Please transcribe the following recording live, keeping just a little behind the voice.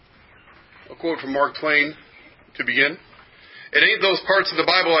a quote from Mark Twain to begin. It ain't those parts of the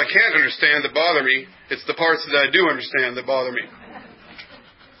Bible I can't understand that bother me. It's the parts that I do understand that bother me.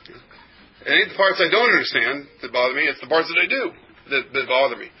 It ain't the parts I don't understand that bother me. It's the parts that I do that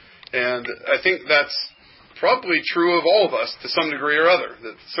bother me. And I think that's probably true of all of us to some degree or other.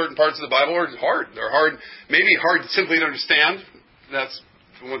 That certain parts of the Bible are hard. They're hard, maybe hard simply to understand. That's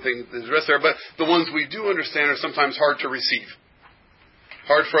one thing that's addressed there. But the ones we do understand are sometimes hard to receive.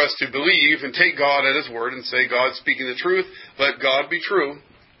 Hard for us to believe and take God at His word and say, God's speaking the truth. Let God be true,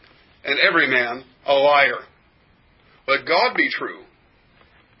 and every man a liar. Let God be true,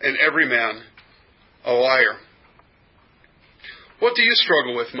 and every man a liar. What do you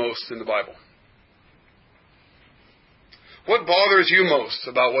struggle with most in the Bible? What bothers you most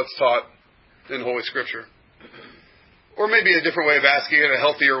about what's taught in Holy Scripture? Or maybe a different way of asking it, a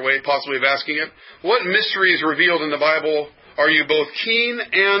healthier way possibly of asking it. What mysteries revealed in the Bible are you both keen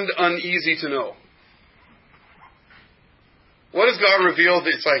and uneasy to know? What has God revealed?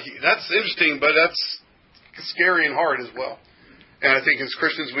 It's like, that's interesting, but that's scary and hard as well. And I think as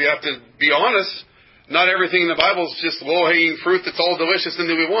Christians we have to be honest. Not everything in the Bible is just low-hanging fruit that's all delicious and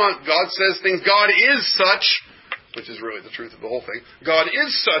that we want. God says things. God is such, which is really the truth of the whole thing. God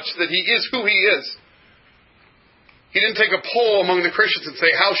is such that He is who He is. He didn't take a poll among the Christians and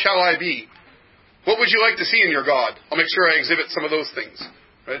say, how shall I be? What would you like to see in your God? I'll make sure I exhibit some of those things.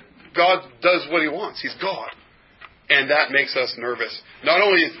 Right? God does what He wants. He's God. And that makes us nervous. Not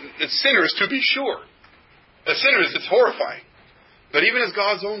only as sinners, to be sure. As sinners, it's horrifying. But even as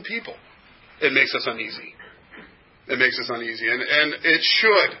God's own people, it makes us uneasy. It makes us uneasy. And it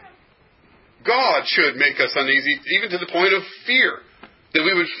should. God should make us uneasy, even to the point of fear. That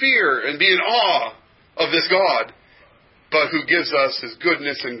we would fear and be in awe of this God, but who gives us His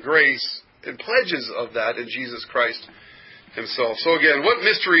goodness and grace and pledges of that in Jesus Christ Himself. So again, what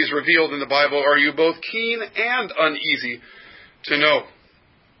mysteries revealed in the Bible are you both keen and uneasy to know?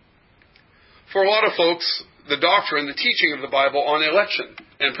 For a lot of folks, the doctrine, the teaching of the Bible on election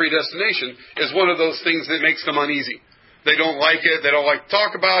and predestination is one of those things that makes them uneasy. They don't like it. They don't like to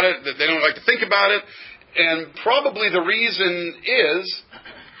talk about it. They don't like to think about it. And probably the reason is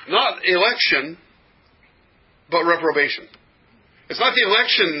not election, but reprobation. It's not the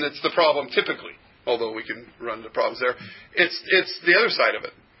election that's the problem typically, although we can run into problems there. It's the other side of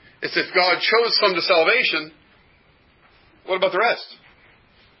it. It's if God chose some to salvation, what about the rest?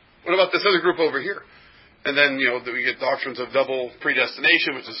 What about this other group over here? And then, we get doctrines of double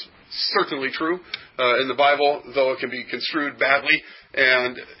predestination, which is certainly true in the Bible, though it can be construed badly.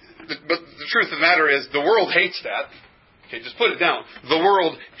 But the truth of the matter is, the world hates that. Okay, just put it down. The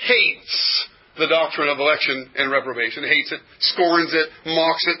world hates the doctrine of election and reprobation. Hates it, scorns it,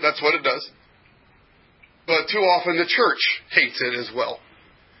 mocks it. That's what it does. But too often the church hates it as well.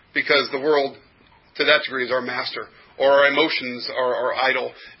 Because the world, to that degree, is our master. Or our emotions are our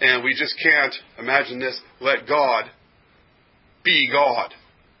idol. And we just can't, imagine this, let God be God.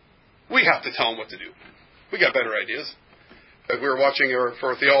 We have to tell Him what to do. We got better ideas. We were watching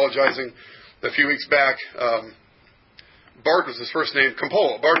for theologizing a few weeks back. Bart was his first name,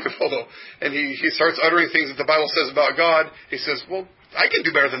 Bart Campolo. And he starts uttering things that the Bible says about God. He says, well, I can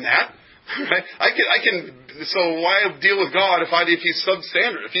do better than that. Right? I can. So why deal with God if He's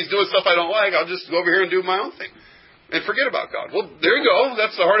substandard? If He's doing stuff I don't like, I'll just go over here and do my own thing. And forget about God. Well, there you go.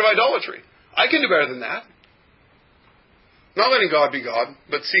 That's the heart of idolatry. I can do better than that. Not letting God be God,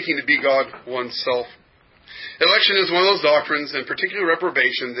 but seeking to be God oneself. Election is one of those doctrines, and particularly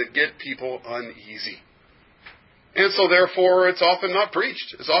reprobation, that get people uneasy. And so therefore, it's often not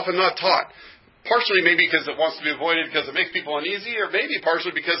preached. It's often not taught. Partially maybe because it wants to be avoided because it makes people uneasy, or maybe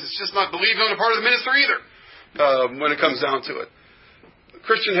partially because it's just not believed on the part of the minister either, when it comes down to it.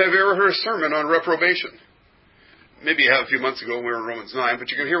 Christian, have you ever heard a sermon on reprobation? Maybe you have a few months ago when we were in Romans 9, but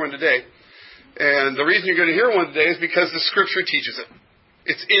you're going to hear one today. And the reason you're going to hear one today is because the Scripture teaches it.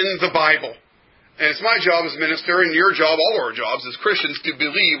 It's in the Bible. And it's my job as a minister, and your job, all our jobs as Christians, to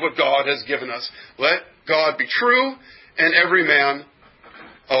believe what God has given us. Let God be true, and every man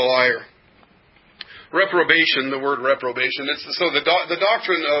a liar. Reprobation, the word reprobation, so the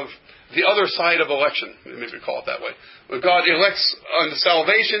doctrine of the other side of election, maybe we call it that way. When God elects unto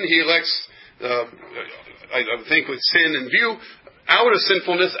salvation, He elects, I think with sin in view, out of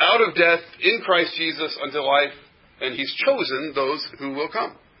sinfulness, out of death, in Christ Jesus unto life, and He's chosen those who will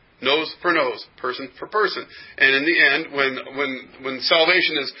come. Nose for nose, person for person. And in the end, when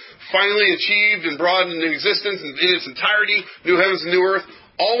salvation is finally achieved and brought into existence in its entirety, new heavens and new earth,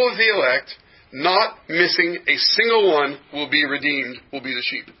 all of the elect, not missing a single one, will be redeemed, will be the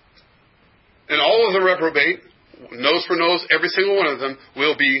sheep. And all of the reprobate nose for nose, every single one of them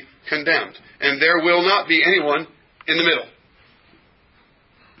will be condemned. And there will not be anyone in the middle.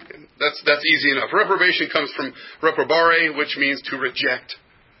 That's easy enough. Reprobation comes from reprobare, which means to reject.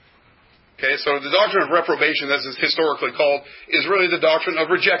 Okay, so the doctrine of reprobation, as it's historically called, is really the doctrine of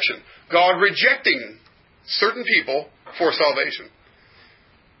rejection. God rejecting certain people for salvation.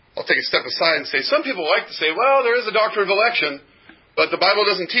 I'll take a step aside and say, some people like to say, well, there is a doctrine of election, but the Bible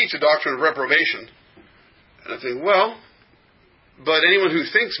doesn't teach a doctrine of reprobation. And I think, well, but anyone who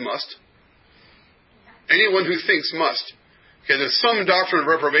thinks must. Anyone who thinks must. Okay, there's some doctrine of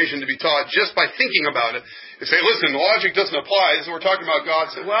reprobation to be taught just by thinking about it. You say, listen, logic doesn't apply. So we're talking about God.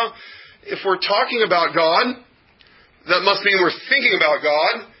 Say, well, if we're talking about God, that must mean we're thinking about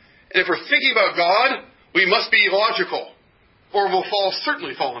God. And if we're thinking about God, we must be logical. Or we'll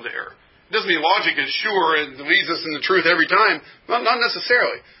certainly fall into error. It doesn't mean logic is sure and leads us in the truth every time. Well, not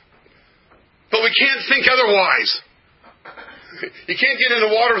necessarily. But we can't think otherwise. You can't get in the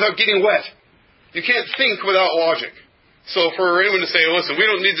water without getting wet. You can't think without logic. So for anyone to say, listen, we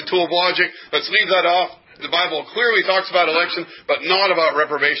don't need the tool of logic, let's leave that off. The Bible clearly talks about election, but not about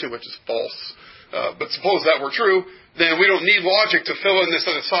reprobation, which is false. But suppose that were true, then we don't need logic to fill in this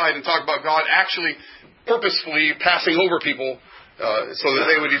other side and talk about God actually purposefully passing over people so that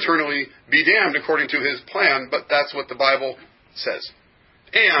they would eternally be damned according to His plan. But that's what the Bible says.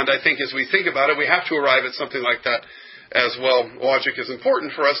 And I think as we think about it, we have to arrive at something like that as well. Logic is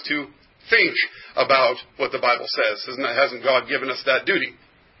important for us to think about what the Bible says. Hasn't God given us that duty?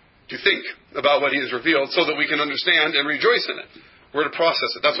 To think about what He has revealed so that we can understand and rejoice in it. We're to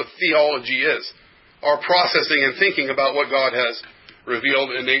process it. That's what theology is. Our processing and thinking about what God has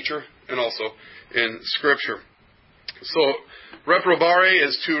revealed in nature and also in Scripture. So, reprobare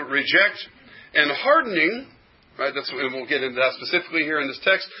is to reject, and hardening, right? And we'll get into that specifically here in this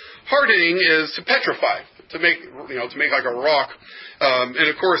text. Hardening is to petrify, to make like a rock. And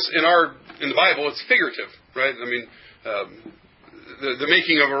of course, in the Bible, it's figurative, right? I mean, the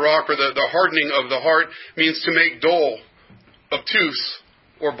making of a rock or the hardening of the heart means to make dull, obtuse,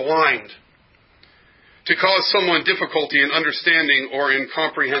 or blind. To cause someone difficulty in understanding or in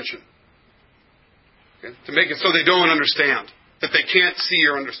comprehension. Okay? To make it so they don't understand. That they can't see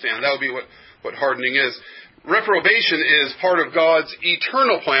or understand. That would be what hardening is. Reprobation is part of God's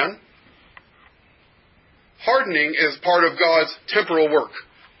eternal plan. Hardening is part of God's temporal work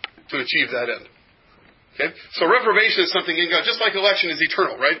to achieve that end. Okay? So reprobation is something in God, just like election is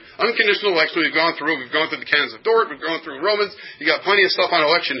eternal, right? Unconditional election we've gone through the canons of Dort, we've gone through Romans. You got plenty of stuff on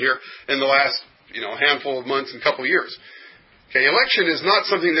election here in the last handful of months and couple of years. Okay, election is not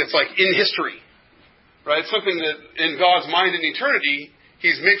something that's like in history, right? It's something that in God's mind in eternity,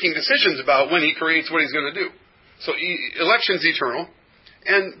 He's making decisions about when He creates what He's going to do. So election's eternal.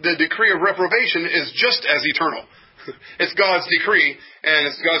 And the decree of reprobation is just as eternal. It's God's decree, and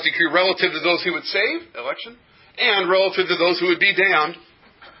it's God's decree relative to those He would save, election, and relative to those who would be damned,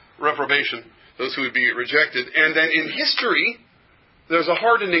 reprobation, those who would be rejected. And then in history, there's a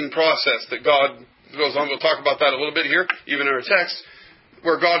hardening process that God goes on. We'll talk about that a little bit here, even in our text,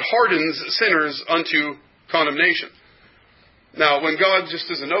 where God hardens sinners unto condemnation. Now, when God,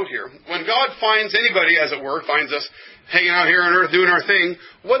 just as a note here, when God finds anybody, as it were, finds us hanging out here on earth doing our thing,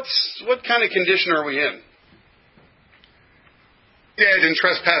 what kind of condition are we in? Dead in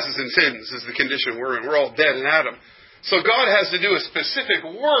trespasses and sins is the condition we're in. We're all dead in Adam. So God has to do a specific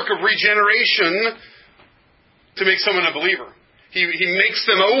work of regeneration to make someone a believer. He makes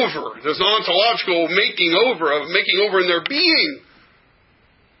them over. There's an ontological making over in their being.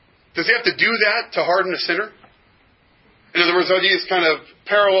 Does He have to do that to harden a sinner? In other words, are these kind of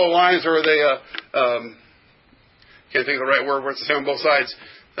parallel lines, or are they can't think of the right word where it's the same on both sides,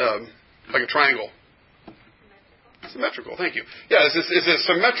 like a triangle? Symmetrical, thank you. Yeah, is a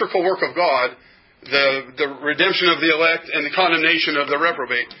symmetrical work of God, the redemption of the elect and the condemnation of the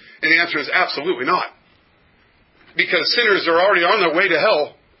reprobate? And the answer is absolutely not. Because sinners are already on their way to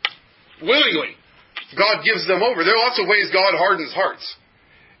hell willingly. God gives them over. There are lots of ways God hardens hearts.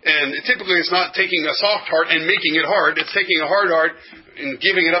 And typically it's not taking a soft heart and making it hard. It's taking a hard heart and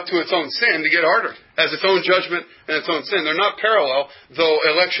giving it up to its own sin to get harder. As its own judgment and its own sin. They're not parallel, though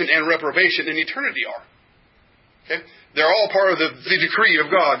election and reprobation in eternity are. Okay? They're all part of the decree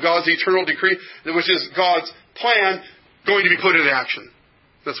of God. God's eternal decree, which is God's plan going to be put into action.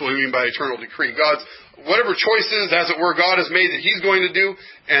 That's what we mean by eternal decree. God's, whatever choices, as it were, God has made that He's going to do,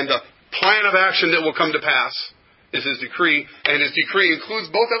 and the plan of action that will come to pass is His decree, and His decree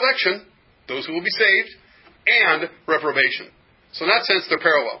includes both election, those who will be saved, and reprobation. So in that sense, they're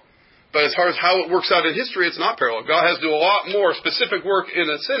parallel. But as far as how it works out in history, it's not parallel. God has to do a lot more specific work in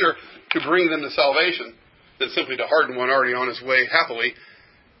a sinner to bring them to salvation than simply to harden one already on his way happily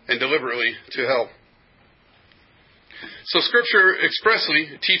and deliberately to hell. So Scripture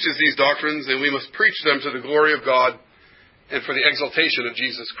expressly teaches these doctrines, and we must preach them to the glory of God and for the exaltation of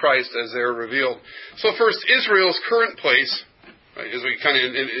Jesus Christ as they are revealed. So first, Israel's current place, right, as we kind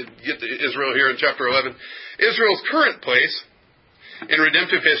of get to Israel here in chapter 11, Israel's current place in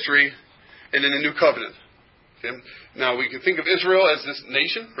redemptive history and in the new covenant. Okay? Now, we can think of Israel as this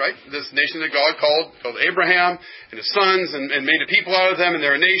nation, right? This nation that God called Abraham and his sons and made a people out of them, and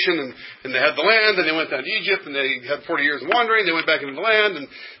they're a nation, and they had the land, and they went down to Egypt, and they had 40 years of wandering. They went back into the land and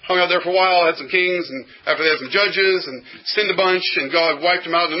hung out there for a while, had some kings, and after they had some judges, and sinned a bunch, and God wiped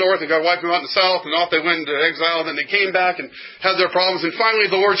them out in the north, and God wiped them out in the south, and off they went into exile, and then they came back and had their problems, and finally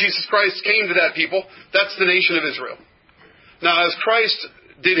the Lord Jesus Christ came to that people. That's the nation of Israel. Now, as Christ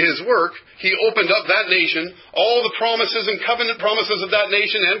did his work, he opened up that nation, all the promises and covenant promises of that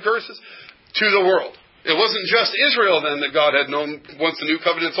nation and curses, to the world. It wasn't just Israel then that God had known once the new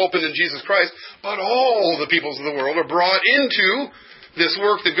covenant's opened in Jesus Christ, but all the peoples of the world are brought into this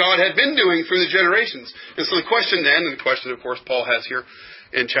work that God had been doing through the generations. And so the question then, and the question of course Paul has here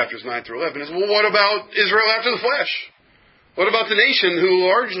in chapters 9 through 11, is, well, what about Israel after the flesh? What about the nation who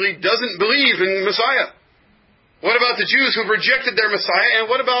largely doesn't believe in Messiah? What about the Jews who've rejected their Messiah? And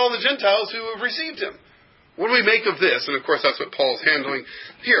what about all the Gentiles who have received him? What do we make of this? And of course that's what Paul's handling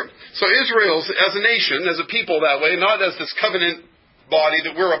here. So Israel's as a nation, as a people that way, not as this covenant body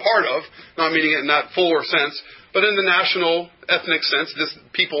that we're a part of, not meaning it in that fuller sense, but in the national, ethnic sense, this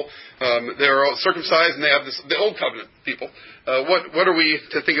people, they're circumcised and they have the old covenant people. What are we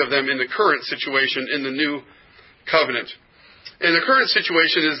to think of them in the current situation in the new covenant? In the current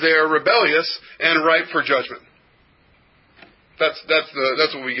situation is they are rebellious and ripe for judgment.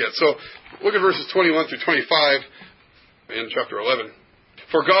 That's what we get. So look at verses 21 through 25 in chapter 11.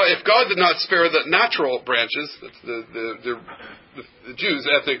 For God, if God did not spare the natural branches, the Jews,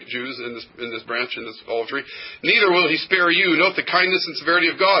 ethnic Jews in this branch, in this olive tree, neither will he spare you. Note the kindness and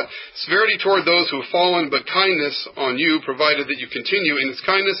severity of God. Severity toward those who have fallen, but kindness on you, provided that you continue in his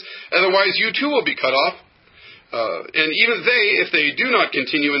kindness. Otherwise you too will be cut off. And even they, if they do not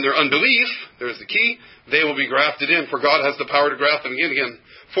continue in their unbelief, there's the key, they will be grafted in, for God has the power to graft them again.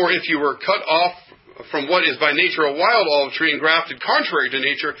 For if you were cut off from what is by nature a wild olive tree and grafted contrary to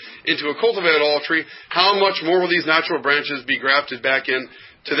nature into a cultivated olive tree, how much more will these natural branches be grafted back in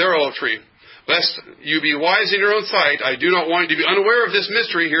to their olive tree? Lest you be wise in your own sight, I do not want you to be unaware of this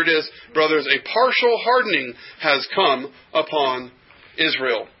mystery. Here it is, brothers, a partial hardening has come upon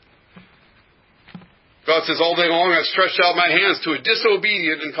Israel. God says, all day long I've stretched out my hands to a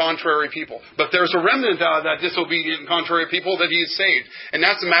disobedient and contrary people. But there's a remnant out of that disobedient and contrary people that he has saved. And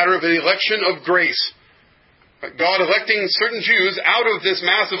that's a matter of the election of grace. God electing certain Jews out of this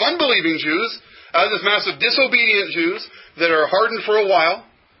mass of unbelieving Jews, out of this mass of disobedient Jews that are hardened for a while,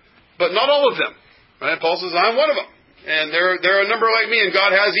 but not all of them. Right? Paul says, I'm one of them. And there are a number like me, and God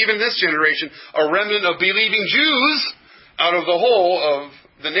has, even in this generation, a remnant of believing Jews out of the whole of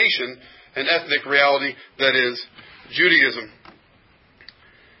the nation, an ethnic reality that is Judaism.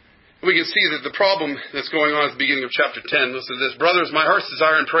 We can see that the problem that's going on at the beginning of chapter 10, listen to this. Brothers, my heart's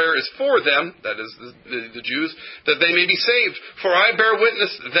desire and prayer is for them, that is the Jews, that they may be saved. For I bear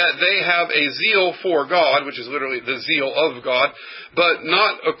witness that they have a zeal for God, which is literally the zeal of God, but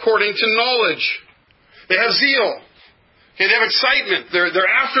not according to knowledge. They have zeal. Okay, they have excitement.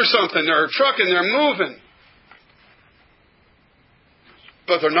 They're after something. They're trucking. They're moving.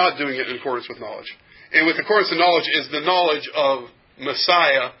 But they're not doing it in accordance with knowledge. And with accordance to knowledge is the knowledge of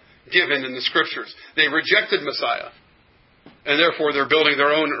Messiah given in the Scriptures. They rejected Messiah. And therefore they're building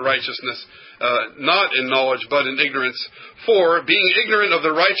their own righteousness, not in knowledge, but in ignorance. For, being ignorant of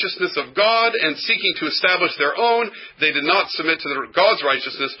the righteousness of God and seeking to establish their own, they did not submit to God's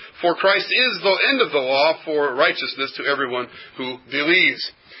righteousness. For Christ is the end of the law for righteousness to everyone who believes.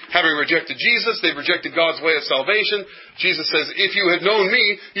 Having rejected Jesus, they've rejected God's way of salvation. Jesus says, if you had known me,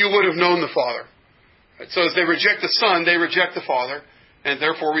 you would have known the Father. Right? So as they reject the Son, they reject the Father. And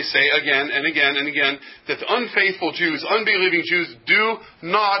therefore we say again and again and again that the unfaithful Jews, unbelieving Jews, do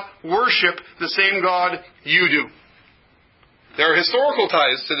not worship the same God you do. There are historical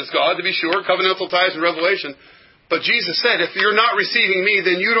ties to this God, to be sure, covenantal ties in Revelation. But Jesus said, if you're not receiving me,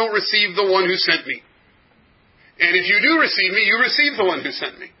 then you don't receive the one who sent me. And if you do receive me, you receive the one who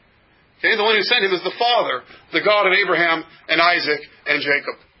sent me. Okay, the one who sent him is the Father, the God of Abraham and Isaac and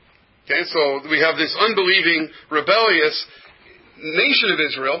Jacob. Okay, so we have this unbelieving, rebellious nation of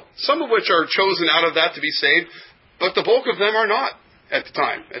Israel, some of which are chosen out of that to be saved, but the bulk of them are not at the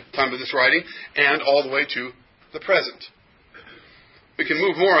time of this writing, and all the way to the present. We can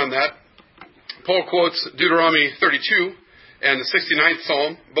move more on that, Paul quotes Deuteronomy 32 and the 69th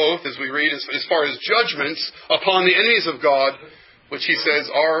Psalm, both, as we read, as far as judgments upon the enemies of God, which he says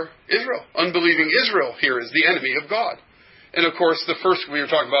are Israel. Unbelieving Israel here is the enemy of God. And of course, the first, we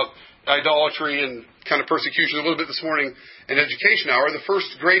were talking about idolatry and kind of persecution a little bit this morning in Education Hour. The first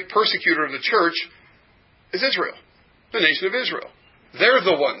great persecutor of the church is Israel, the nation of Israel. They're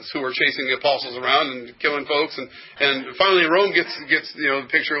the ones who are chasing the apostles around and killing folks, and finally Rome gets the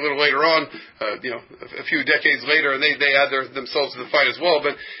picture a little later on, a few decades later, and they add themselves to the fight as well.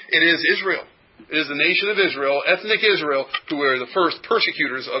 But it is Israel. It is the nation of Israel, ethnic Israel, who were the first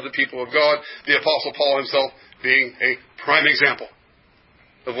persecutors of the people of God. The Apostle Paul himself being a prime example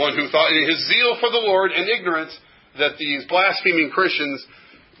of one who thought in his zeal for the Lord and ignorance that these blaspheming Christians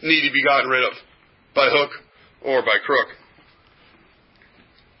need to be gotten rid of by hook or by crook.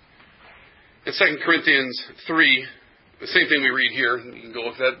 In 2 Corinthians 3, the same thing we read here, you can go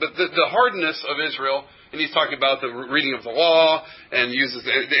look at that, but the hardness of Israel, and he's talking about the reading of the law, and uses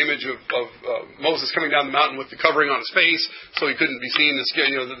the image of Moses coming down the mountain with the covering on his face, so he couldn't be seen,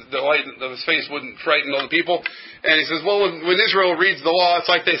 the light of his face wouldn't frighten all the people. And he says, well, when Israel reads the law, it's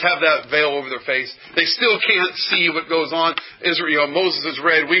like they have that veil over their face. They still can't see what goes on. Moses is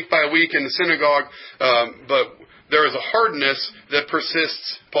read week by week in the synagogue, but there is a hardness that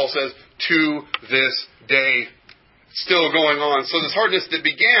persists, Paul says, to this day. Still going on. So this hardness that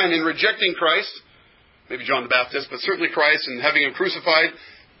began in rejecting Christ, maybe John the Baptist, but certainly Christ, and having him crucified,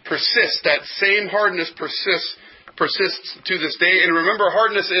 persists. That same hardness persists to this day. And remember,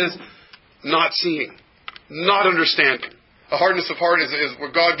 hardness is not seeing, not understanding. A hardness of heart is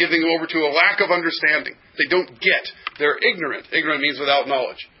where God giving over to a lack of understanding. They don't get. They're ignorant. Ignorant means without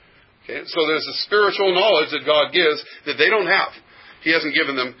knowledge. Okay? So there's a spiritual knowledge that God gives that they don't have. He hasn't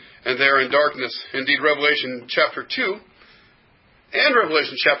given them, and they're in darkness. Indeed, Revelation chapter 2 and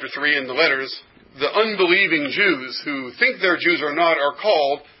Revelation chapter 3 in the letters, the unbelieving Jews who think they're Jews or not are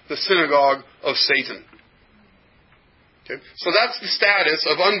called the synagogue of Satan. Okay? So that's the status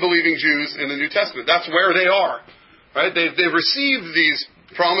of unbelieving Jews in the New Testament. That's where they are. Right? They've received these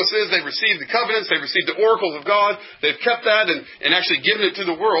promises, they've received the covenants, they've received the oracles of God, they've kept that and actually given it to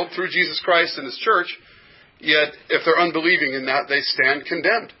the world through Jesus Christ and His church. Yet, if they're unbelieving in that, they stand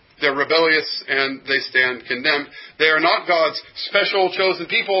condemned. They're rebellious and they stand condemned. They are not God's special chosen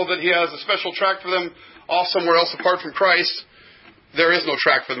people that He has a special track for them off somewhere else apart from Christ. There is no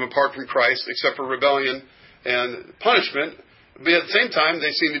track for them apart from Christ except for rebellion and punishment. But at the same time,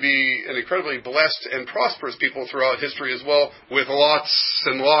 they seem to be an incredibly blessed and prosperous people throughout history as well, with lots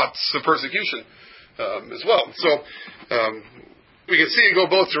and lots of persecution as well. So, we can see it go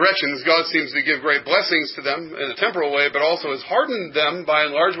both directions. God seems to give great blessings to them in a temporal way, but also has hardened them by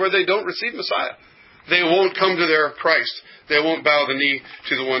and large where they don't receive Messiah. They won't come to their Christ. They won't bow the knee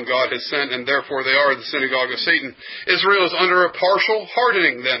to the one God has sent, and therefore they are the synagogue of Satan. Israel is under a partial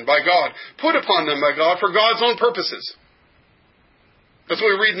hardening then by God, put upon them by God for God's own purposes. That's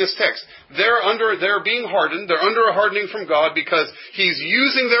what we read in this text. They're being hardened. They're under a hardening from God because He's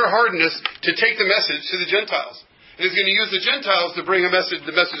using their hardness to take the message to the Gentiles. And He's going to use the Gentiles to bring the message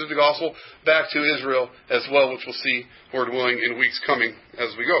of the gospel back to Israel as well, which we'll see, Lord willing, in weeks coming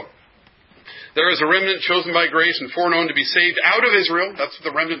as we go. There is a remnant chosen by grace and foreknown to be saved out of Israel. That's what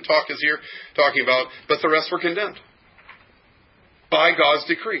the remnant talk is here talking about. But the rest were condemned by God's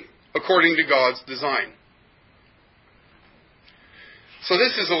decree, according to God's design. So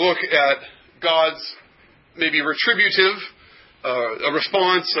this is a look at God's maybe retributive a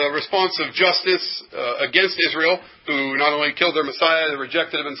response of justice against Israel, who not only killed their Messiah, they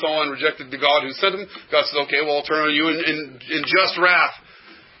rejected him and so on, rejected the God who sent him. God says, okay, well, I'll turn on you in just wrath.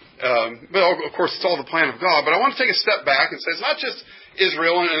 But of course, it's all the plan of God. But I want to take a step back and say it's not just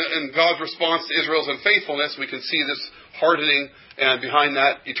Israel and God's response to Israel's unfaithfulness. We can see this hardening and behind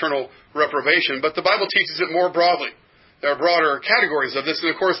that eternal reprobation. But the Bible teaches it more broadly. There are broader categories of this.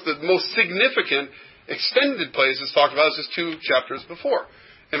 And of course, the most significant extended place is talked about is just 2 chapters before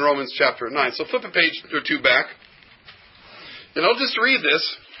in Romans chapter 9. So flip a page or 2 back. And I'll just read this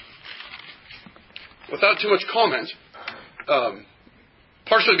without too much comment.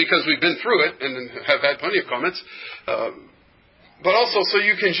 Partially because we've been through it and have had plenty of comments. But also so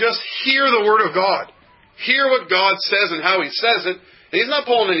you can just hear the Word of God. Hear what God says and how He says it. And He's not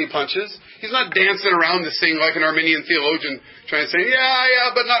pulling any punches. He's not dancing around this thing like an Arminian theologian trying to say,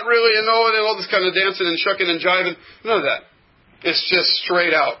 yeah, but not really, and all this kind of dancing and shucking and jiving. None of that. It's just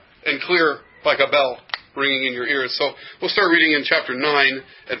straight out and clear like a bell ringing in your ears. So we'll start reading in chapter 9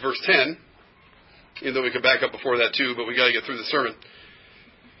 at verse 10. Even though we could back up before that too, but we got to get through the sermon.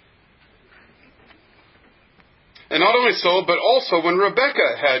 And not only so, but also when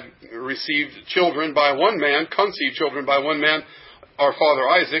Rebekah had received children by one man, conceived children by one man, our father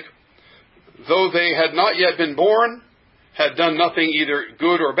Isaac, though they had not yet been born, had done nothing either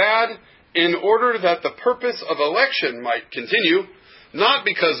good or bad, in order that the purpose of election might continue, not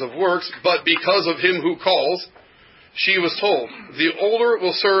because of works, but because of him who calls, she was told, the older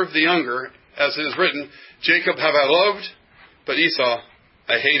will serve the younger, as it is written, Jacob have I loved, but Esau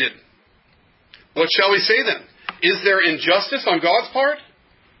I hated. What shall we say then? Is there injustice on God's part?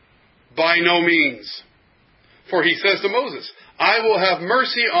 By no means. For he says to Moses, I will have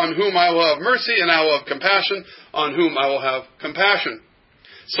mercy on whom I will have mercy, and I will have compassion on whom I will have compassion.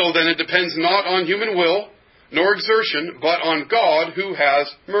 So then it depends not on human will, nor exertion, but on God who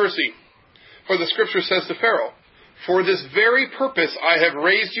has mercy. For the Scripture says to Pharaoh, for this very purpose I have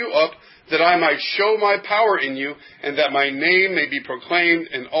raised you up, that I might show my power in you, and that my name may be proclaimed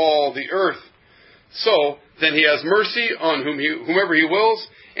in all the earth. So then he has mercy on whomever he wills,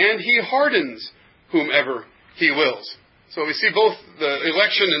 and he hardens whomever he wills. So we see both the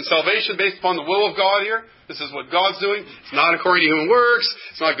election and salvation based upon the will of God here. This is what God's doing. It's not according to human works.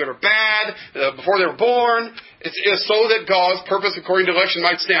 It's not good or bad. Before they were born, it's so that God's purpose according to election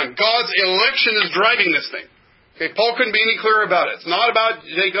might stand. God's election is driving this thing. Okay, Paul couldn't be any clearer about it. It's not about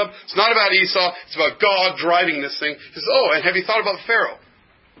Jacob. It's not about Esau. It's about God driving this thing. He says, and have you thought about Pharaoh?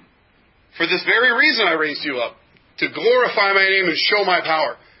 For this very reason I raised you up, to glorify my name and show my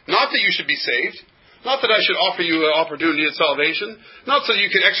power. Not that you should be saved. Not that I should offer you an opportunity of salvation. Not so you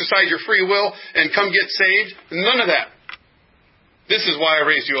can exercise your free will and come get saved. None of that. This is why I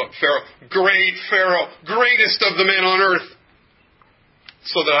raised you up, Pharaoh. Great Pharaoh. Greatest of the men on earth.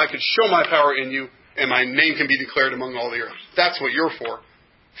 So that I could show my power in you and my name can be declared among all the earth. That's what you're for,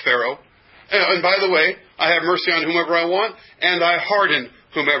 Pharaoh. And by the way, I have mercy on whomever I want, and I harden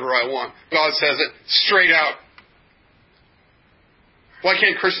whomever I want. God says it straight out. Why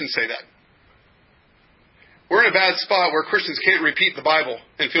can't Christians say that? We're in a bad spot where Christians can't repeat the Bible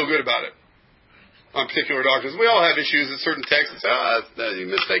and feel good about it on particular doctrines. We all have issues in certain texts. You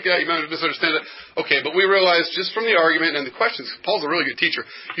mistake that, you might misunderstand it. Okay, but we realize just from the argument and the questions, Paul's a really good teacher,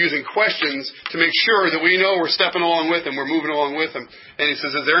 using questions to make sure that we know we're stepping along with him, we're moving along with him. And he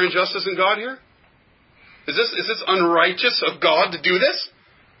says, is there injustice in God here? Is this unrighteous of God to do this?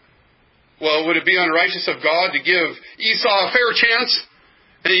 Well, would it be unrighteous of God to give Esau a fair chance?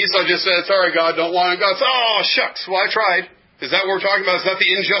 And Esau just said, sorry, God, don't want it. God said, oh, shucks, well, I tried. Is that what we're talking about? Is that the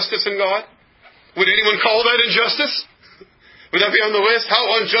injustice in God? Would anyone call that injustice? Would that be on the list? How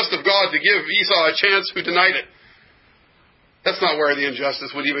unjust of God to give Esau a chance who denied it? That's not where the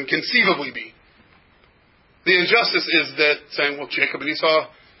injustice would even conceivably be. The injustice is that saying, well, Jacob and Esau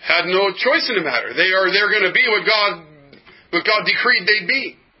had no choice in the matter. They're going to be what God decreed they'd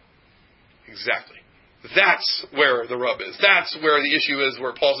be. Exactly. That's where the rub is. That's where the issue is,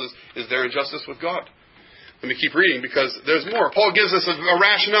 where Paul says, is there injustice with God? Let me keep reading because there's more. Paul gives us a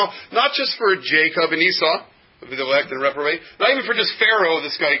rationale, not just for Jacob and Esau, the elect and reprobate, not even for just Pharaoh,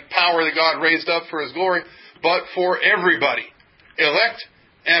 this guy power that God raised up for his glory, but for everybody, elect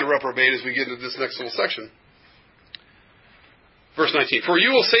and reprobate, as we get into this next little section. Verse 19, for you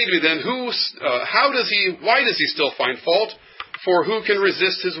will say to me then, why does he still find fault? For who can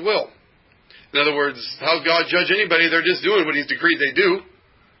resist his will? In other words, how does God judge anybody? They're just doing what he's decreed they do.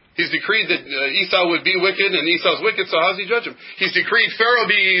 He's decreed that Esau would be wicked, and Esau's wicked, so how does he judge him? He's decreed Pharaoh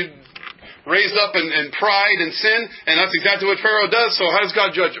be raised up in pride and sin, and that's exactly what Pharaoh does, so how does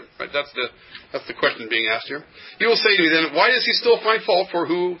God judge him? Right? That's the question being asked here. You will say to me then, why does he still find fault, for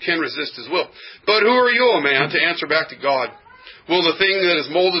who can resist his will? But who are you, O man, to answer back to God? Will the thing that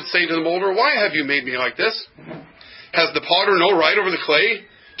is molded say to the molder, why have you made me like this? Has the potter no right over the clay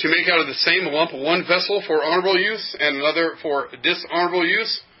to make out of the same lump one vessel for honorable use and another for dishonorable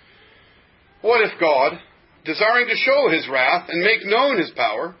use? What if God, desiring to show his wrath and make known his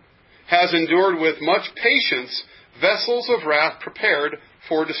power, has endured with much patience vessels of wrath prepared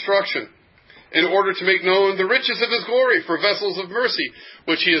for destruction, in order to make known the riches of his glory for vessels of mercy,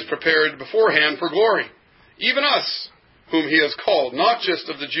 which he has prepared beforehand for glory, even us, whom he has called, not just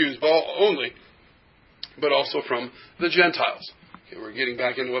of the Jews only, but also from the Gentiles. We're getting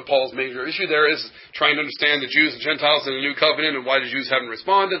back into what Paul's major issue there is, trying to understand the Jews and Gentiles in the New Covenant and why the Jews haven't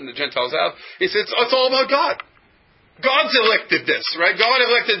responded and the Gentiles have. He says it's all about God. God's elected this, right? God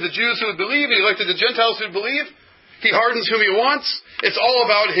elected the Jews who would believe. He elected the Gentiles who would believe. He hardens whom he wants. It's all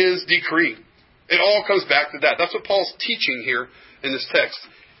about his decree. It all comes back to that. That's what Paul's teaching here in this text.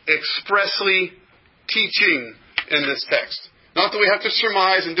 Expressly teaching in this text. Not that we have to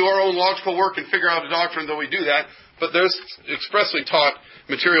surmise and do our own logical work and figure out a doctrine, though we do that. But there's expressly taught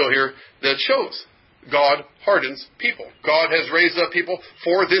material here that shows God hardens people. God has raised up people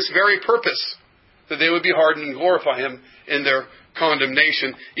for this very purpose, that they would be hardened and glorify Him in their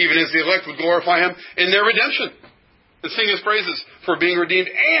condemnation, even as the elect would glorify Him in their redemption. And sing His praises for being redeemed,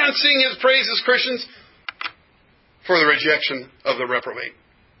 and sing His praises, Christians, for the rejection of the reprobate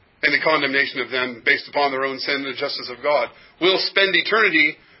and the condemnation of them based upon their own sin and the justice of God. We'll spend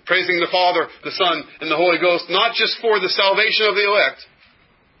eternity praising the Father, the Son, and the Holy Ghost, not just for the salvation of the elect.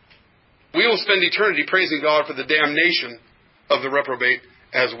 We will spend eternity praising God for the damnation of the reprobate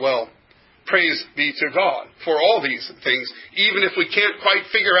as well. Praise be to God for all these things, even if we can't quite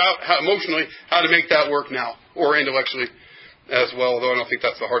figure out emotionally how to make that work now, or intellectually as well, although I don't think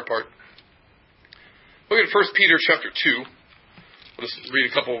that's the hard part. Look at 1 Peter chapter 2. We'll just read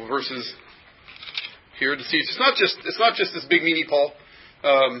a couple of verses here to see. It's not just this big meanie Paul,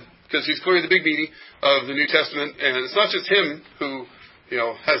 because he's clearly the big meanie of the New Testament, and it's not just him who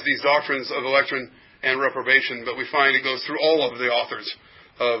has these doctrines of election and reprobation, but we find it goes through all of the authors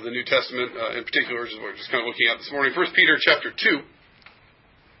of the New Testament, in particular, which is what we're just kind of looking at this morning. 1 Peter chapter 2.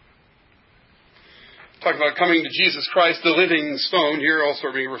 Talking about coming to Jesus Christ, the living stone. Here also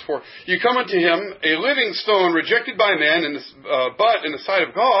reading verse 4. You come unto Him, a living stone, rejected by men, but in the sight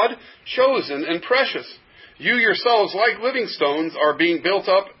of God, chosen and precious. You yourselves, like living stones, are being built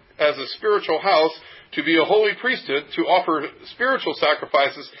up as a spiritual house, to be a holy priesthood, to offer spiritual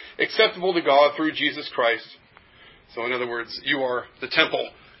sacrifices acceptable to God through Jesus Christ. So in other words, you are the temple.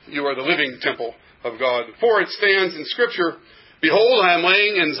 You are the living temple of God. For it stands in Scripture, Behold, I am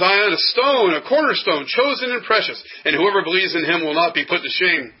laying in Zion a stone, a cornerstone, chosen and precious, and whoever believes in Him will not be put to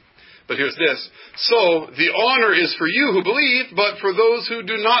shame. But here's this. So the honor is for you who believe, but for those who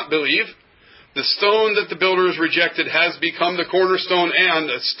do not believe, the stone that the builders rejected has become the cornerstone,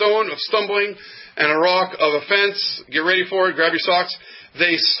 and a stone of stumbling and a rock of offense. Get ready for it. Grab your socks.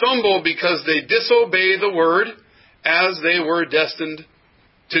 They stumble because they disobey the word as they were destined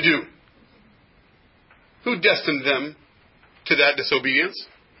to do. Who destined them to that disobedience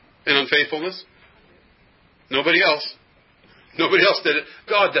and unfaithfulness? Nobody else. Nobody else did it.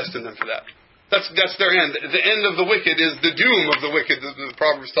 God destined them for that. That's their end. The end of the wicked is the doom of the wicked, the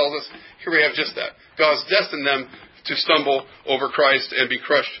Proverbs tells us. Here we have just that. God's destined them to stumble over Christ and be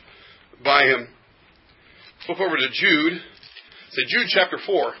crushed by Him. Flip over to Jude. Say Jude chapter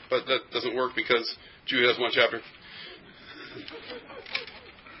 4, but that doesn't work because Jude has one chapter.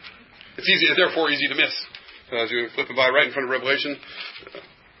 It's therefore easy to miss. As you're flipping by right in front of Revelation.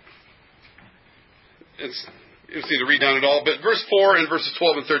 It's easy to read down it all. But verse 4 and verses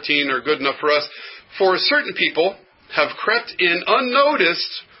 12 and 13 are good enough for us. For certain people have crept in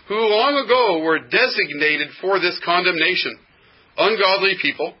unnoticed, who long ago were designated for this condemnation. Ungodly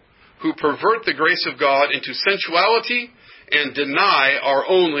people who pervert the grace of God into sensuality and deny our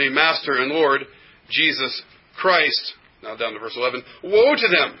only Master and Lord, Jesus Christ. Now down to verse 11. Woe to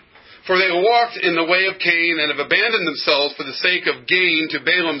them! For they walked in the way of Cain and have abandoned themselves for the sake of gain to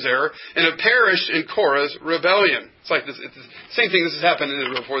Balaam's error and have perished in Korah's rebellion. It's like this. It's the same thing. This has happened in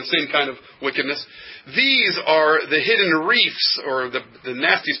Israel before. The same kind of wickedness. These are the hidden reefs, or the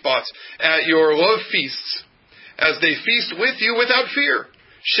nasty spots, at your love feasts, as they feast with you without fear.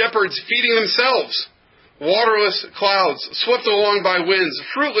 Shepherds feeding themselves. Waterless clouds, swept along by winds,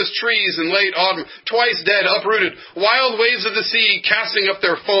 fruitless trees in late autumn, twice dead, uprooted, wild waves of the sea, casting up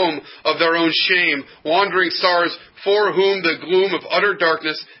their foam of their own shame, wandering stars, for whom the gloom of utter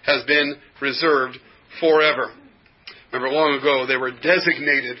darkness has been reserved forever. Remember, long ago, they were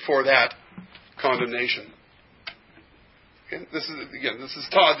designated for that condemnation. This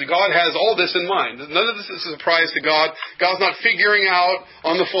is taught that God has all this in mind. None of this is a surprise to God. God's not figuring out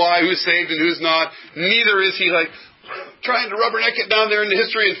on the fly who's saved and who's not. Neither is He trying to rubberneck it down there in the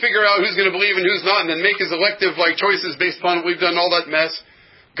history and figure out who's going to believe and who's not, and then make His elective choices based upon what we've done, all that mess.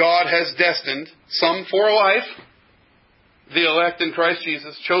 God has destined some for life, the elect in Christ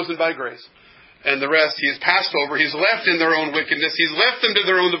Jesus, chosen by grace. And the rest He has passed over. He's left in their own wickedness. He's left them to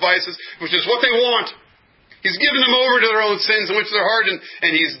their own devices, which is what they want. He's given them over to their own sins in which they're hardened,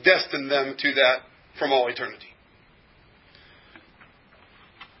 and He's destined them to that from all eternity.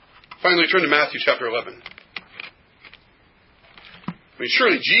 Finally, turn to Matthew chapter 11. I mean,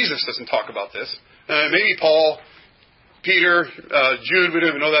 surely Jesus doesn't talk about this. Maybe Paul, Peter, Jude, we don't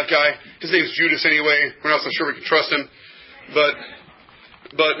even know that guy. His name's Judas anyway. We're not so sure we can trust him.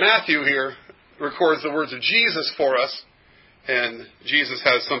 But Matthew here records the words of Jesus for us. And Jesus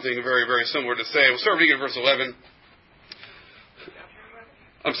has something very, very similar to say. We'll start reading at verse 11.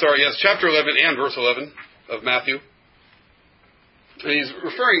 Chapter 11 and verse 11 of Matthew. And He's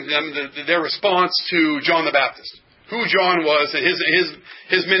referring to them to their response to John the Baptist, who John was and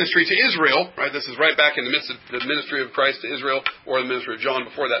his ministry to Israel, right? This is right back in the midst of the ministry of Christ to Israel, or the ministry of John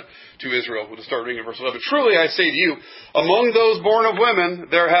before that to Israel. We'll just start reading in verse 11. Truly I say to you, among those born of women,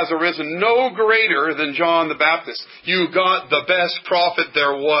 there has arisen no greater than John the Baptist. You got the best prophet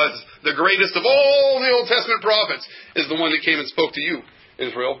there was. The greatest of all the Old Testament prophets is the one that came and spoke to you,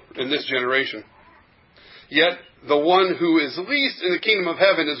 Israel, in this generation. Yet the one who is least in the kingdom of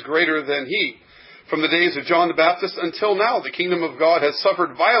heaven is greater than he. From the days of John the Baptist until now, the kingdom of God has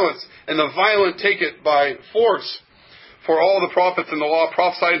suffered violence, and the violent take it by force. For all the prophets in the law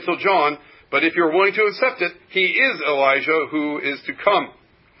prophesied until John, but if you're willing to accept it, he is Elijah who is to come.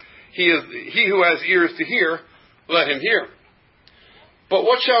 He who has ears to hear, let him hear. But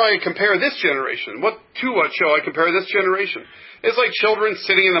what shall I compare this generation? What shall I compare this generation? It's like children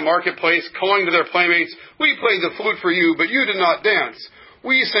sitting in the marketplace, calling to their playmates, we played the flute for you, but you did not dance.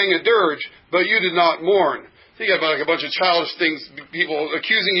 We sang a dirge, but you did not mourn. You got like a bunch of childish things, people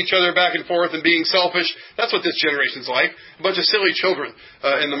accusing each other back and forth and being selfish. That's what this generation's like. A bunch of silly children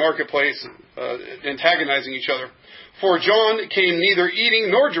in the marketplace antagonizing each other. For John came neither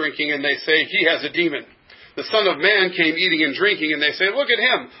eating nor drinking, and they say he has a demon. The Son of Man came eating and drinking, and they say, look at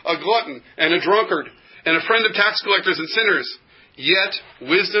him, a glutton and a drunkard, and a friend of tax collectors and sinners. Yet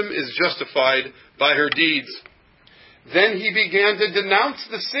wisdom is justified by her deeds. Then he began to denounce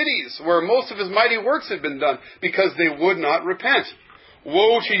the cities where most of his mighty works had been done, because they would not repent.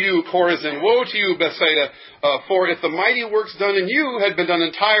 Woe to you, Chorazin! Woe to you, Bethsaida! For if the mighty works done in you had been done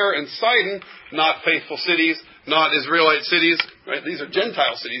in Tyre and Sidon, not faithful cities, not Israelite cities, right? These are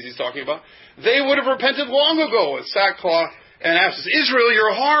Gentile cities he's talking about. They would have repented long ago with sackcloth and ashes. Israel,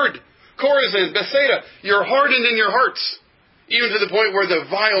 you're hard. Chorazin, Bethsaida, you're hardened in your hearts. Even to the point where the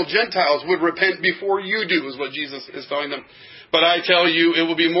vile Gentiles would repent before you do, is what Jesus is telling them. But I tell you, it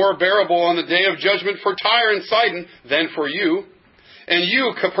will be more bearable on the day of judgment for Tyre and Sidon than for you. And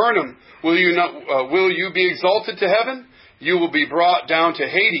you, Capernaum, will you be exalted to heaven? You will be brought down to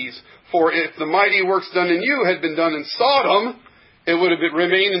Hades. For if the mighty works done in you had been done in Sodom, it would have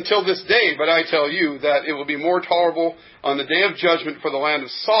remained until this day. But I tell you that it will be more tolerable on the day of judgment for the land of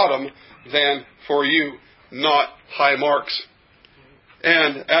Sodom than for you. Not high marks.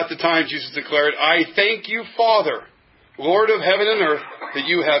 And at the time Jesus declared, I thank you, Father, Lord of heaven and earth, that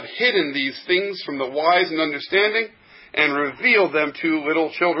you have hidden these things from the wise and understanding and revealed them to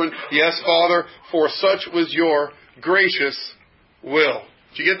little children. Yes, Father, for such was your gracious will.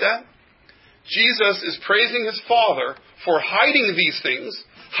 Did you get that? Jesus is praising his Father for hiding these things,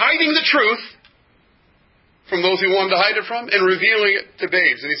 hiding the truth from those he wanted to hide it from, and revealing it to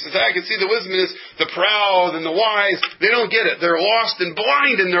babes. And he says, I can see the wisdom is the proud and the wise. They don't get it. They're lost and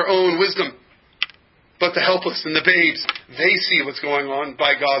blind in their own wisdom. But the helpless and the babes, they see what's going on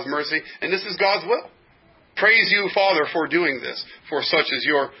by God's mercy. And this is God's will. Praise you, Father, for doing this, for such is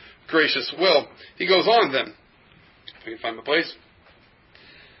your gracious will. He goes on then. If I can find my place.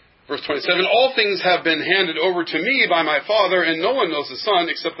 Verse 27, all things have been handed over to me by my Father, and no one knows the Son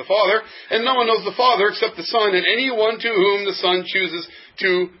except the Father, and no one knows the Father except the Son, and anyone to whom the Son chooses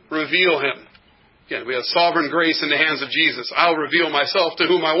to reveal him. Again, we have sovereign grace in the hands of Jesus. I'll reveal myself to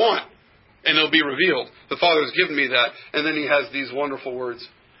whom I want, and it'll be revealed. The Father has given me that. And then he has these wonderful words.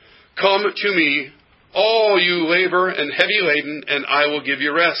 Come to me, all you labor and heavy laden, and I will give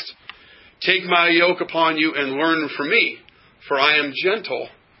you rest. Take my yoke upon you and learn from me, for I am gentle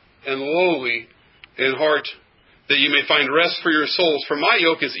and lowly in heart, that you may find rest for your souls. For my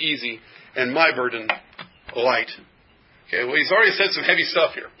yoke is easy, and my burden light. Okay, well, he's already said some heavy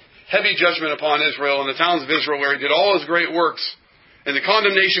stuff here. Heavy judgment upon Israel and the towns of Israel where he did all his great works, and the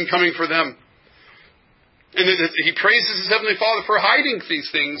condemnation coming for them. And he praises his heavenly Father for hiding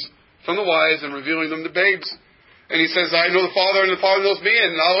these things from the wise and revealing them to babes. And he says, I know the Father, and the Father knows me,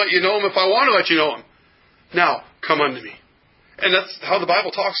 and I'll let you know him if I want to let you know him. Now, come unto me. And that's how the Bible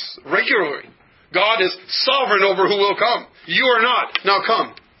talks regularly. God is sovereign over who will come. You are not. Now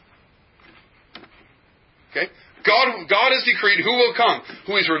come. Okay? God has decreed who will come,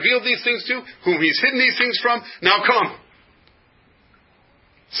 who he's revealed these things to, whom he's hidden these things from. Now come.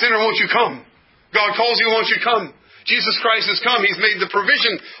 Sinner, won't you come? God calls you, won't you come? Jesus Christ has come. He's made the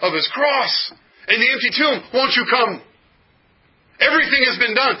provision of his cross and the empty tomb. Won't you come? Everything has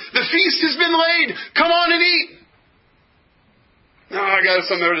been done. The feast has been laid. Come on and eat. No, I got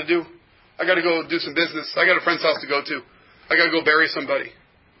something there to do. I got to go do some business. I got a friend's house to go to. I got to go bury somebody.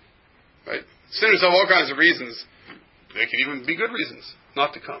 Right? Sinners have all kinds of reasons. They can even be good reasons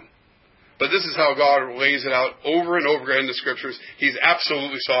not to come. But this is how God lays it out over and over again in the Scriptures. He's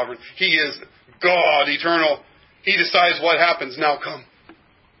absolutely sovereign. He is God, eternal. He decides what happens. Now come.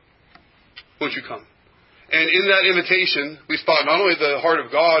 Won't you come? And in that invitation, we spot not only the heart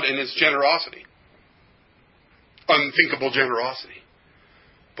of God and His generosity, unthinkable generosity,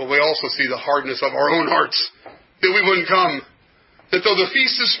 but we also see the hardness of our own hearts, that we wouldn't come. That though the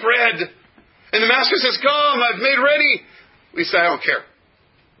feast is spread, and the Master says, come, I've made ready, we say, I don't care.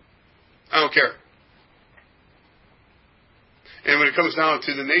 I don't care. And when it comes down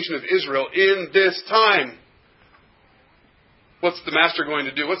to the nation of Israel in this time, what's the Master going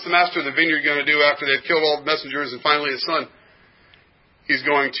to do? What's the Master of the vineyard going to do after they've killed all the messengers and finally His Son? He's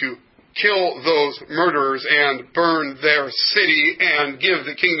going to kill those murderers and burn their city and give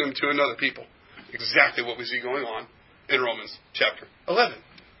the kingdom to another people. Exactly what we see going on in Romans chapter 11.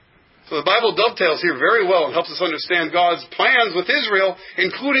 So the Bible dovetails here very well and helps us understand God's plans with Israel,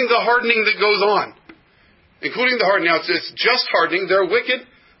 including the hardening that goes on. Including the hardening. Now, it's just hardening. They're wicked.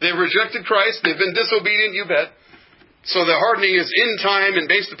 They've rejected Christ. They've been disobedient, you bet. So the hardening is in time and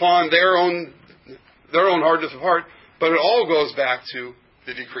based upon their own hardness of heart. But it all goes back to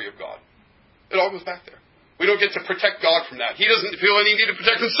the decree of God. It all goes back there. We don't get to protect God from that. He doesn't feel any need to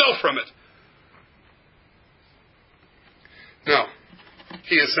protect Himself from it. No.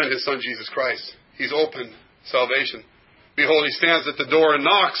 He has sent His Son, Jesus Christ. He's opened salvation. Behold, He stands at the door and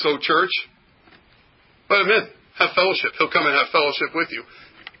knocks, O church. Let Him in. Have fellowship. He'll come and have fellowship with you.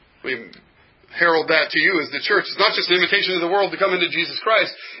 We herald that to you as the church. It's not just an invitation to the world to come into Jesus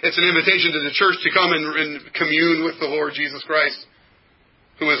Christ. It's an invitation to the church to come and commune with the Lord Jesus Christ,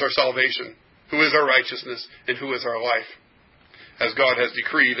 who is our salvation, who is our righteousness, and who is our life, as God has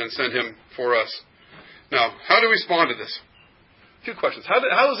decreed and sent Him for us. Now, how do we respond to this? Two questions. How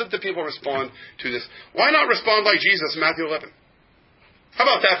is it that people respond to this? Why not respond like Jesus in Matthew 11? How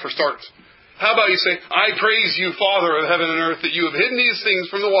about that for starters? How about you say, I praise you, Father of heaven and earth, that you have hidden these things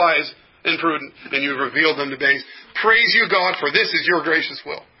from the wise and prudent, and you have revealed them to babes. Praise you, God, for this is your gracious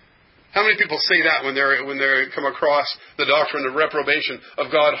will. How many people say that when they come across the doctrine of reprobation,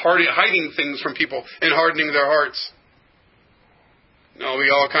 of God hiding things from people and hardening their hearts? No, we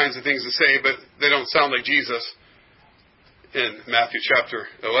got all kinds of things to say, but they don't sound like Jesus in Matthew chapter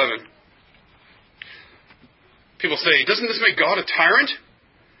 11. People say, doesn't this make God a tyrant?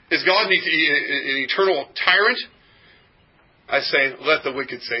 Is God an eternal tyrant? I say, let the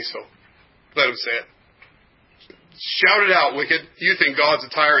wicked say so. Let them say it. Shout it out, wicked. You think God's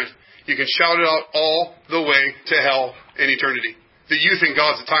a tyrant. You can shout it out all the way to hell in eternity. That you think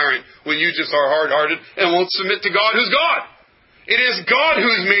God's a tyrant when you just are hard-hearted and won't submit to God who's God. It is God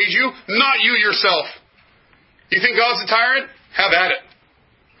who's made you, not you yourself. You think God's a tyrant? Have at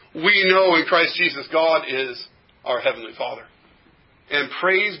it. We know in Christ Jesus God is our Heavenly Father. And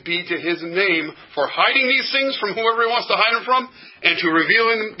praise be to His name for hiding these things from whoever He wants to hide them from and to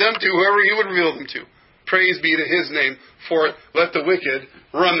revealing them to whoever He would reveal them to. Praise be to His name for it. Let the wicked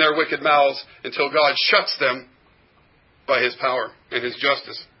run their wicked mouths until God shuts them by His power and His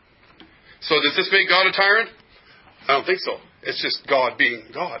justice. So does this make God a tyrant? I don't think so. It's just God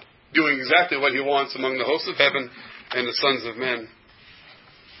being God, doing exactly what He wants among the hosts of heaven and the sons of men.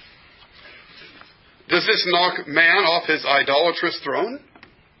 Does this knock man off his idolatrous throne?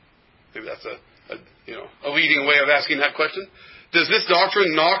 Maybe that's a leading way of asking that question. Does this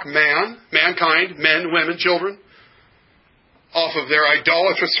doctrine knock mankind, men, women, children, off of their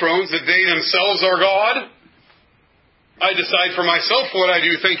idolatrous thrones that they themselves are God? I decide for myself what I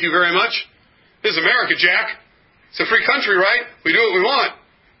do, thank you very much. This is America, Jack. It's a free country, right? We do what we want.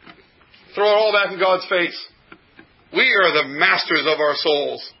 Throw it all back in God's face. We are the masters of our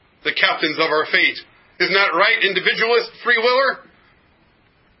souls, the captains of our fate. Isn't that right, individualist, free willer?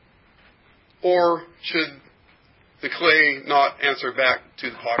 Or should the clay not answer back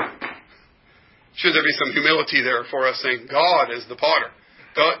to the potter? Should there be some humility there for us saying, God is the potter.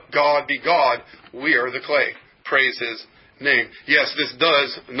 God be God. We are the clay. Praise His name. Yes, this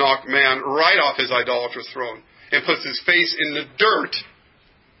does knock man right off his idolatrous throne and puts his face in the dirt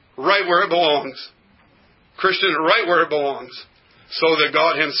right where it belongs. Christian, right where it belongs. So that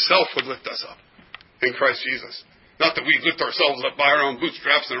God Himself would lift us up in Christ Jesus. Not that we lift ourselves up by our own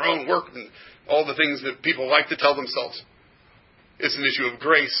bootstraps and our own work and all the things that people like to tell themselves. It's an issue of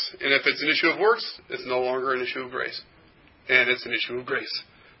grace. And if it's an issue of works, it's no longer an issue of grace. And it's an issue of grace.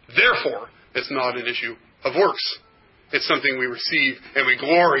 Therefore, it's not an issue of works. It's something we receive and we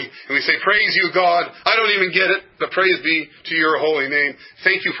glory and we say, praise you, God. I don't even get it, but praise be to your holy name.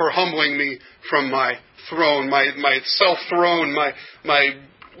 Thank you for humbling me from my throne, my self-throne, my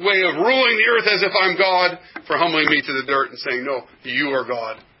way of ruling the earth as if I'm God, for humbling me to the dirt and saying, no, you are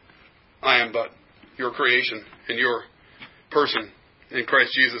God. I am but your creation and your person in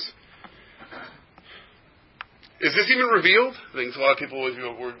Christ Jesus. Is this even revealed? I think a lot of people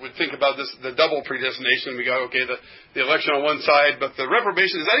would think about this, the double predestination. We go, okay, the election on one side, but the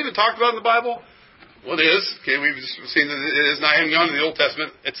reprobation, is that even talked about in the Bible? Well, it is. Okay, we've seen that it is. And I haven't gone to the Old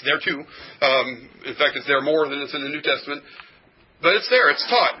Testament. It's there too. In fact, it's there more than it's in the New Testament. But it's there. It's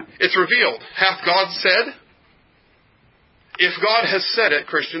taught. It's revealed. Hath God said? If God has said it,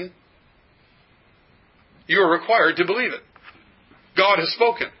 Christian, you are required to believe it. God has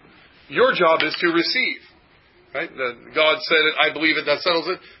spoken. Your job is to receive. Right? God said it, I believe it, that settles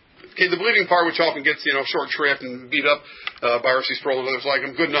it. Okay, the believing part, which often gets, short shrift and beat up by R.C. Sproul and others like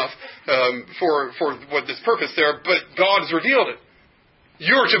him, good enough for what this purpose there, but God has revealed it.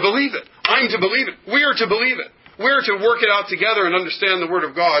 You're to believe it. I'm to believe it. We're to believe it. We're to work it out together and understand the Word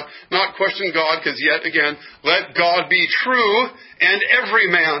of God, not question God, because yet again, let God be true and every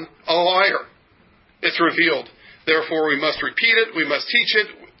man a liar. It's revealed. Therefore, we must repeat it, we must teach it,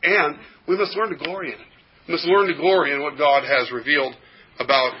 and we must learn to glory in it. We must learn to glory in what God has revealed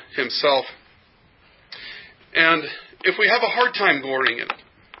about Himself. And if we have a hard time glorying in it,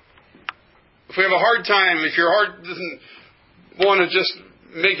 if we have a hard time, if your heart doesn't want to just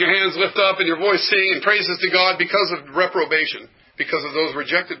make your hands lift up and your voice sing and praises to God because of reprobation, because of those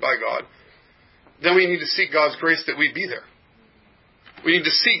rejected by God, then we need to seek God's grace that we be there. We need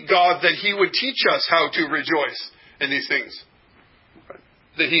to seek God that He would teach us how to rejoice in these things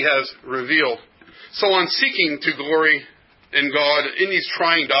that He has revealed. So on seeking to glory in God, in these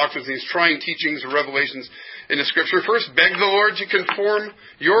trying doctrines, these trying teachings or revelations in the Scripture, first beg the Lord to conform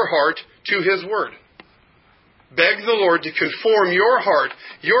your heart to His Word. Beg the Lord to conform your heart,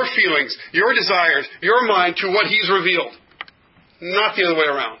 your feelings, your desires, your mind to what He's revealed. Not the other way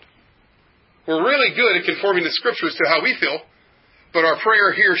around. We're really good at conforming the Scriptures to how we feel, but our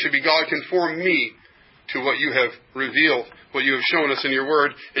prayer here should be, God, conform me to what you have revealed, what you have shown us in your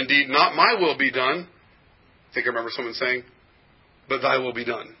Word. Indeed, not my will be done. I think I remember someone saying, but thy will be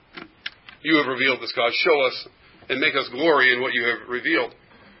done. You have revealed this, God. Show us and make us glory in what you have revealed.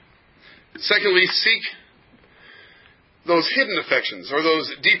 Secondly, seek those hidden affections or those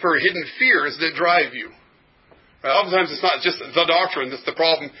deeper hidden fears that drive you. Right? Oftentimes it's not just the doctrine that's the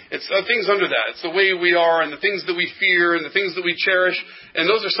problem. It's things under that. It's the way we are and the things that we fear and the things that we cherish. And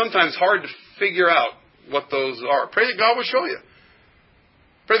those are sometimes hard to figure out what those are. Pray that God will show you.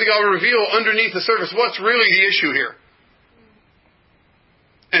 Pray that God will reveal underneath the surface what's really the issue here.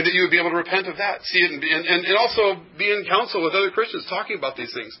 And that you would be able to repent of that. See it and also be in counsel with other Christians talking about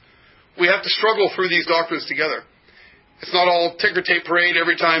these things. We have to struggle through these doctrines together. It's not all ticker tape parade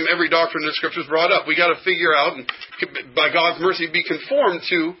every time every doctrine in the Scripture is brought up. We got to figure out, and by God's mercy, be conformed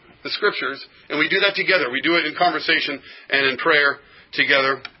to the Scriptures. And we do that together. We do it in conversation and in prayer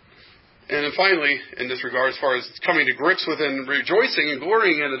together. And then finally, in this regard, as far as coming to grips with and rejoicing and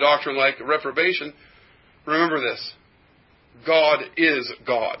glorying in a doctrine like reprobation, remember this. God is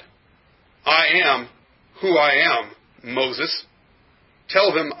God. I am who I am, Moses.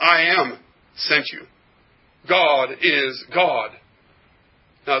 Tell them I am sent you. God is God.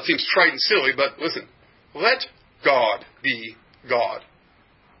 Now it seems trite and silly, but listen. Let God be God.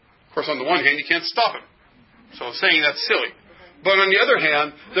 Of course, on the one hand, you can't stop Him. So saying that's silly. But on the other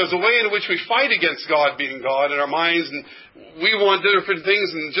hand, there's a way in which we fight against God being God in our minds, and we want different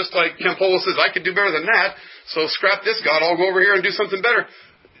things, and just like Campola says, I could do better than that, so scrap this God, I'll go over here and do something better.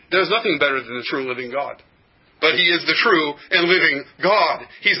 There's nothing better than the true living God. But He is the true and living God.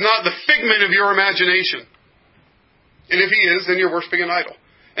 He's not the figment of your imagination. And if He is, then you're worshiping an idol.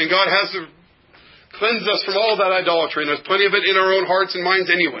 And God has to cleanse us from all that idolatry, and there's plenty of it in our own hearts and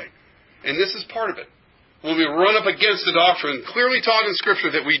minds anyway. And this is part of it. When we run up against the doctrine clearly taught in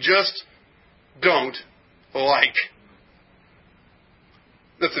Scripture that we just don't like.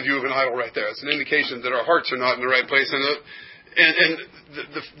 That's the view of an idol right there. It's an indication that our hearts are not in the right place. And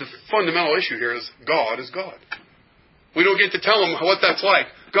the fundamental issue here is God is God. We don't get to tell Him what that's like.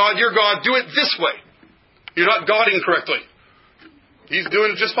 God, you're God. Do it this way. You're not Godding correctly. He's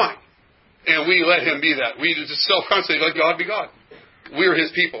doing it just fine. And we let Him be that. We just self-constantly let God be God. We're His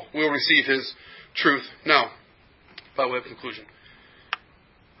people. We'll receive His truth. Now, by way of conclusion,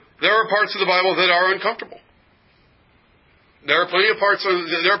 there are parts of the Bible that are uncomfortable. There are parts of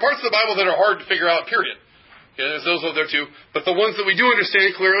the Bible that are hard to figure out, period. Okay, there's those out there too. But the ones that we do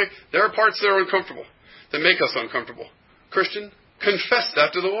understand clearly, there are parts that are uncomfortable, that make us uncomfortable. Christian, confess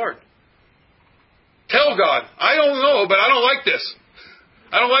that to the Lord. Tell God, I don't know, but I don't like this.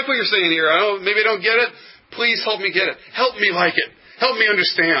 I don't like what you're saying here. Maybe I don't get it. Please help me get it. Help me like it. Help me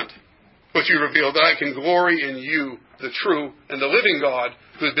understand what you revealed, that I can glory in you, the true and the living God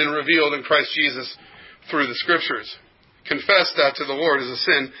who has been revealed in Christ Jesus through the Scriptures. Confess that to the Lord is a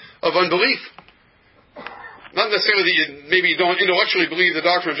sin of unbelief. Not necessarily that you maybe don't intellectually believe the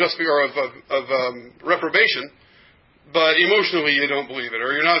doctrine of reprobation, but emotionally you don't believe it,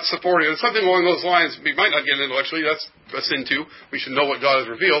 or you're not supporting it. Something along those lines. We might not get it intellectually. That's a sin too. We should know what God has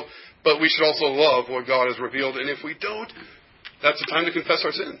revealed, but we should also love what God has revealed. And if we don't, that's the time to confess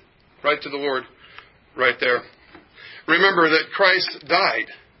our sin. Right to the Lord. Right there. Remember that Christ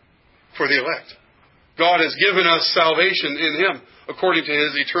died for the elect. God has given us salvation in Him. According to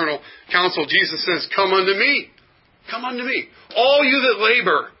His eternal counsel, Jesus says, "Come unto me. Come unto me. All you that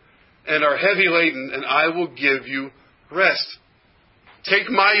labor and are heavy laden, and I will give you rest. Take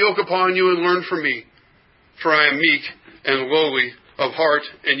my yoke upon you and learn from me. For I am meek and lowly of heart,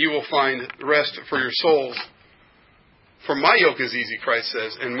 and you will find rest for your souls. For my yoke is easy," Christ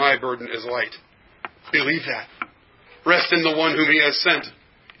says, "and my burden is light." Believe that. Rest in the one whom He has sent.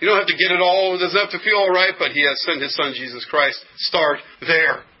 You don't have to get it all. It doesn't have to feel all right, but He has sent His Son, Jesus Christ. Start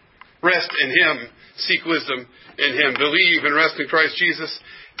there. Rest in Him. Seek wisdom in Him. Believe and rest in Christ Jesus.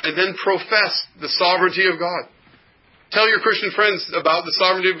 And then profess the sovereignty of God. Tell your Christian friends about the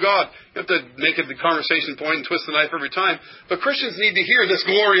sovereignty of God. You have to make it the conversation point and twist the knife every time. But Christians need to hear this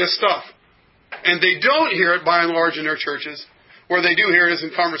glorious stuff. And they don't hear it by and large in their churches. Where they do hear it is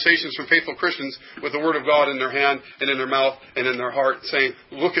in conversations from faithful Christians with the Word of God in their hand and in their mouth and in their heart, saying,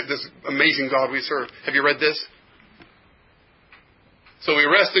 "Look at this amazing God we serve. Have you read this?" So we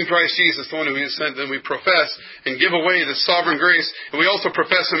rest in Christ Jesus, the one who He has sent, and we profess and give away the sovereign grace. And we also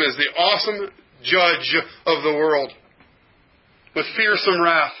profess Him as the awesome judge of the world, with fearsome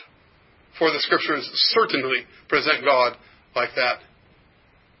wrath. For the Scriptures certainly present God like that.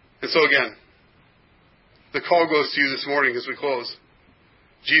 And so again, the call goes to you this morning as we close.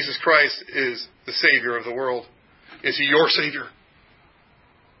 Jesus Christ is the Savior of the world. Is He your Savior?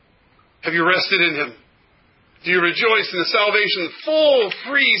 Have you rested in Him? Do you rejoice in the salvation, full,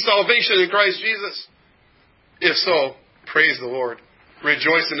 free salvation in Christ Jesus? If so, praise the Lord.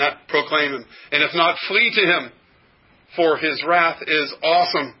 Rejoice in that. Proclaim Him. And if not, flee to Him. For His wrath is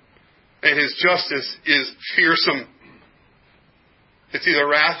awesome, and His justice is fearsome. It's either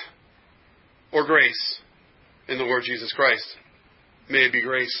wrath or grace in the Lord Jesus Christ. May it be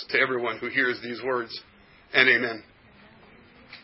grace to everyone who hears these words. And amen.